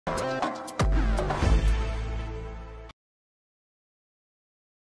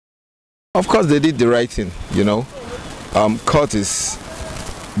Of course, they did the right thing, you know. Court is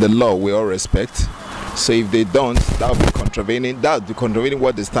the law we all respect. So if they don't, that would be contravening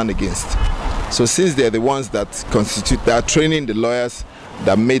what they stand against. So since they're the ones that are training the lawyers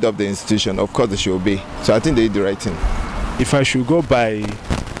that made up the institution, of course they should obey. So I think they did the right thing. If I should go by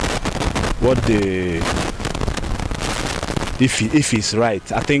what if it's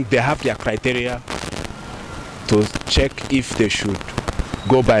right, I think they have their criteria to check if they should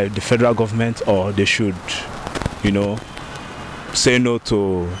go by the federal government or they should, you know, say no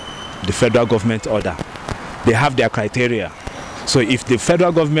to the federal government order. They have their criteria. So if the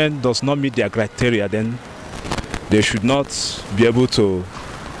federal government does not meet their criteria, then they should not be able to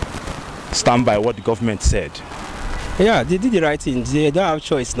stand by what the government said. Yeah, they did the right thing. They don't have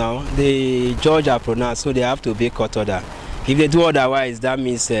choice now. The judge are pronounced, so they have to obey court order. If they do otherwise, that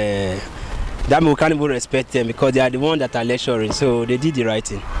means we can't even respect them because they are the ones that are lecturing. So they did the right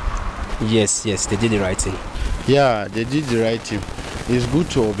thing. Yes, they did the right thing. Yeah, they did the right thing. It's good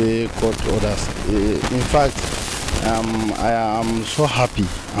to obey court orders. In fact, I am so happy.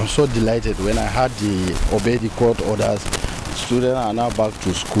 I'm so delighted when I heard obey the court orders. Students are now back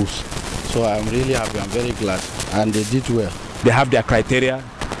to schools. So I'm really happy. I'm very glad. And they did well. They have their criteria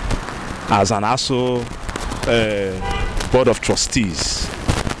as an Asuu Board of Trustees.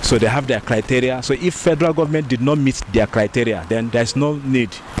 So they have their criteria. So if federal government did not meet their criteria, then there's no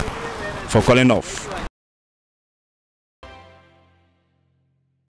need for calling off.